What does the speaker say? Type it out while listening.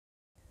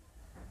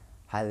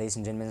Hi ladies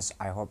and gentlemen,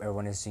 I hope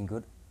everyone is doing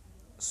good.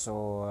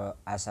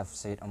 As I've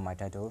said on my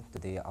title,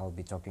 today I'll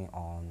be talking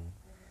on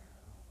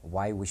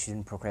why we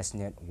shouldn't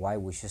procrastinate, why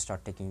we should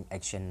start taking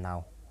action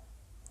now.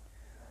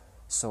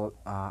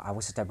 I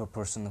was the type of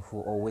person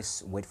who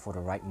always wait for the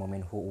right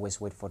moment, who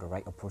always wait for the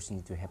right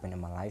opportunity to happen in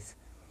my life.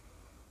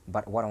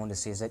 But what I want to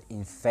say is that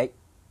in fact,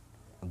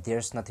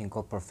 there's nothing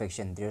called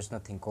perfection, there's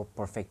nothing called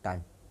perfect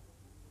time.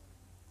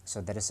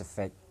 So that is a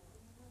fact.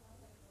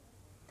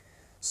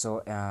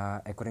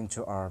 According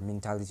to our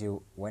mentality,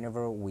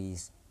 whenever we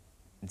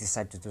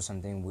decide to do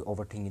something, we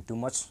overthink it too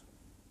much,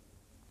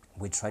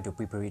 we try to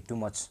prepare it too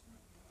much.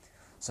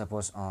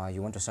 Suppose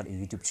you want to start a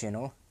YouTube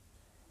channel,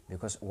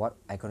 because what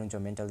according to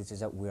our mentality is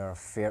that we are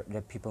fear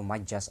that people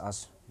might judge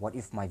us. What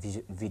if my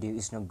video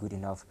is not good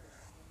enough?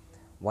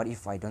 What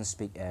if I don't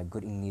speak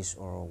good English?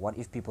 Or what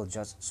if people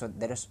judge? So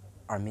that is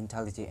our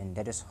mentality, and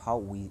that is how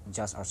we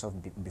judge ourselves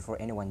before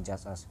anyone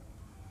judges us.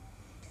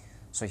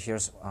 So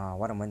here's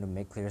what I'm going to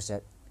make clear is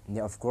that,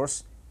 yeah, of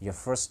course, your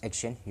first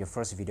action, your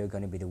first video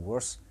gonna be the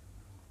worst,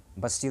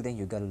 but still then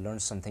you gotta learn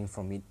something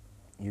from it.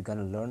 You're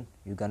gonna learn,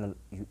 you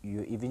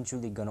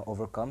eventually gonna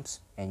overcome,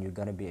 and you're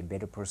gonna be a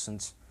better person.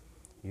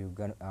 You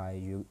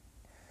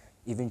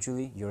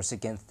eventually your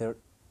second, third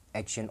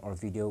action or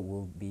video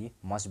will be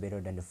much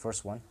better than the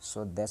first one.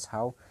 So that's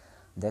how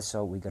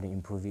we're gonna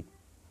improve it.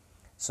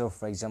 So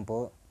for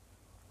example,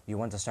 you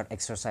want to start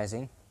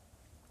exercising,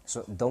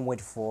 so don't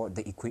wait for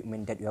the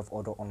equipment that you have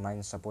ordered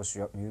online. Suppose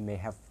you may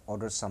have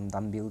ordered some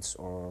dumbbells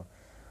or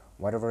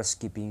whatever,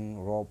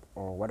 skipping rope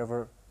or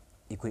whatever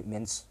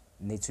equipments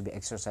need to be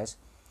exercised.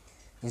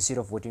 Instead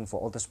of waiting for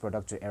all those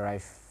products to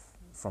arrive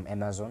from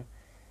Amazon,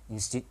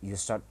 instead you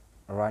start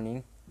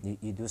running.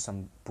 You do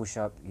some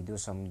push-up, you do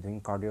some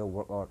doing cardio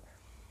workout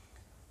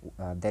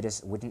that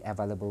is within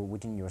available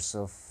within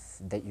yourself,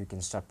 that you can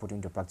start putting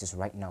into practice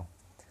right now.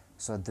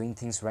 So doing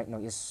things right now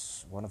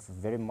is one of the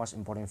very most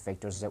important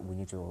factors that we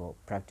need to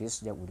practice,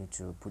 that we need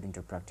to put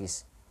into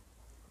practice.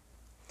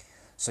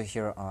 So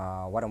here,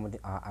 I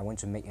want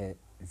to make a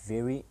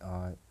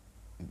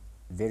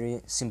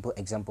very simple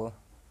example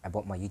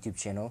about my YouTube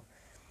channel.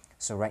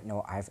 So right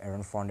now I have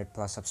around 400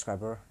 plus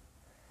subscriber,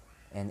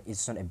 and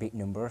it's not a big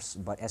numbers,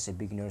 but as a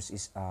beginners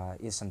is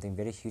something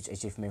very huge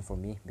achievement for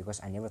me,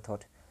 because I never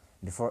thought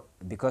before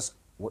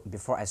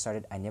I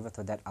started, I never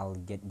thought that I'll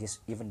get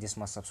this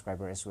much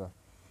subscriber as well.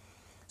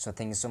 So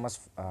thank you so much,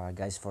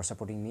 guys, for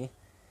supporting me.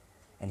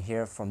 And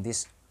here from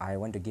this, I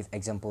want to give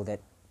example that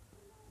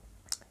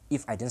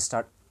if I didn't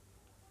start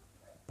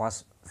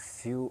past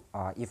few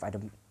if I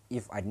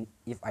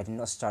did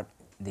not start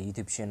the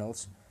YouTube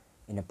channels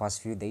in the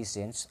past few days,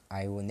 since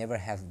I will never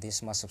have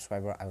this much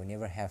subscriber. I will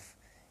never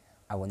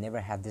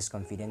have this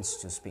confidence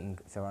to speak in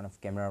front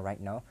of camera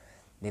right now,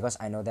 because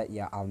I know that,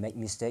 yeah, I'll make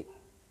mistake,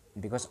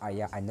 because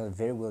I know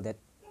very well that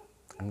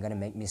I'm gonna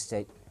make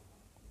mistake.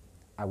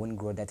 I wouldn't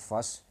grow that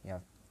fast. Yeah,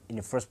 in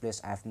the first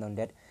place, I've known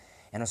that.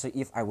 And also,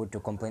 if I were to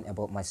complain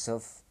about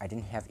myself, I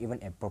didn't have even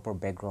a proper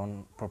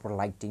background, proper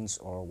lightings,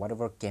 or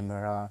whatever,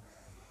 camera,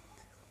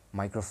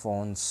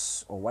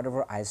 microphones, or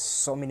whatever. I have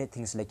so many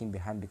things lacking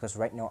behind, because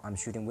right now I'm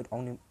shooting with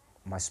only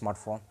my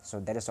smartphone.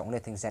 So that is the only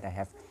things that I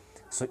have.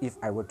 So if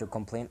I were to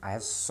complain, I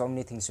have so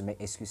many things to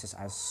make excuses.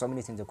 I have so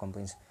many things to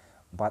complain.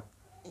 But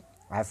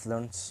I've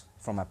learned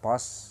from my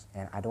past,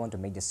 and I don't want to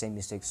make the same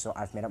mistakes. So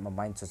I've made up my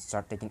mind to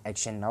start taking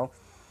action now.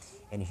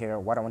 And here,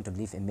 what I want to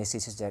leave a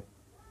message is that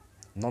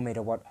no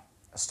matter what,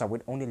 start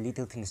with only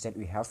little things that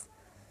we have,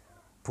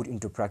 put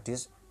into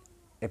practice,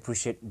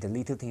 appreciate the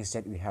little things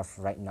that we have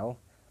right now,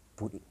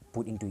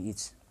 put into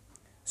it.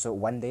 So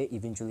one day,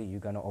 eventually, you're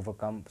gonna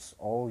overcome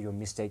all your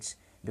mistakes,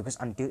 because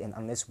until and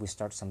unless we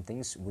start some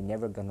things, we're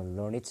never gonna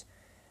learn it.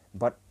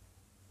 But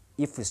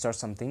if we start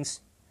some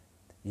things,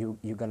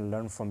 you're gonna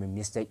learn from your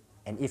mistake.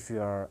 And if if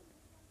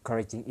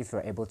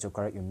you're able to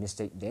correct your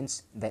mistake, then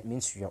that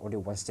means you're already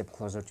one step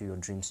closer to your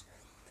dreams.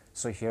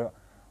 So here,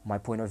 my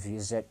point of view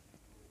is that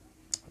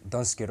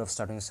don't scared of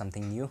starting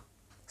something new.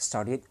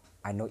 Start it.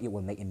 I know it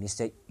will make a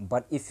mistake,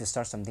 but if you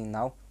start something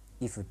now,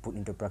 if you put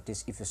into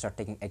practice, if you start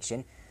taking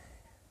action,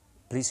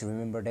 please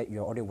remember that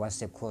you're already one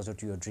step closer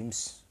to your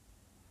dreams.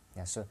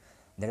 Yeah, so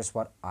that is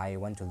what I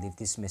want to leave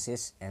this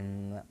message.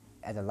 And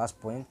at the last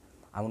point,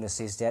 I want to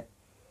say is that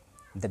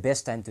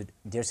there's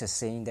a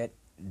saying that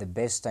the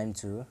best time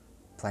to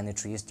plant a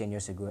tree is 10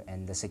 years ago,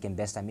 and the second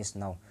best time is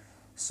now.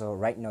 So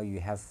right now you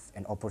have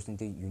an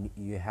opportunity,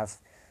 you have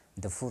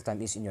the full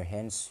time is in your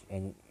hands,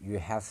 and you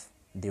have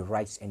the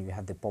rights and you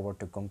have the power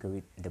to conquer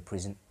it,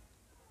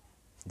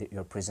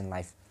 your present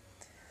life.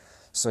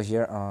 So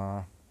here,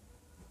 I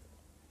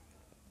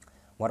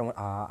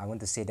want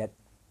to say that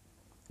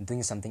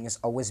doing something is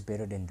always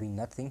better than doing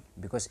nothing,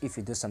 because if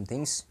you do some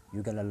things,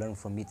 you're gonna learn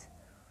from it.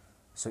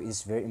 So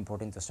it's very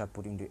important to start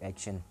putting into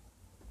action.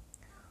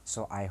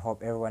 So I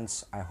hope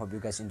you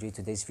guys enjoyed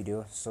today's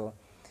video. So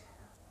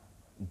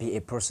be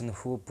a person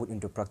who put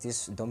into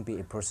practice. Don't be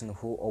a person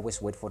who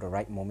always wait for the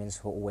right moments,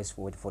 who always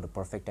wait for the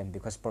perfect time,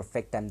 because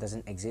perfect time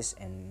doesn't exist,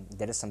 and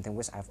that is something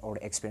which I've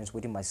already experienced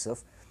within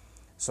myself.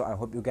 So I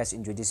hope you guys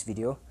enjoyed this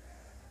video.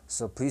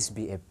 So please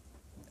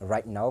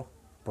right now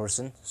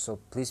person, so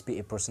please be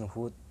a person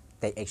who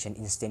take action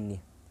instantly.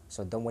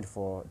 So don't wait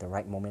for the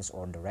right moments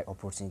or the right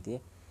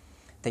opportunity.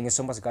 Thank you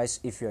so much, guys.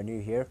 If you're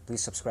new here,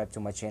 please subscribe to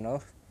my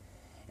channel,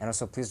 and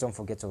also please don't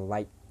forget to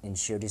like and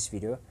share this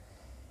video,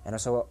 and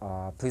also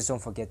please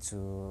don't forget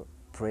to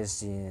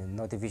press the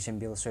notification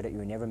bell so that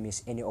you never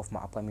miss any of my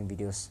upcoming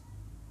videos.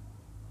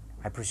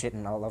 I appreciate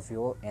and I love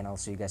you all, and I'll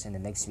see you guys in the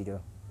next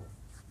video.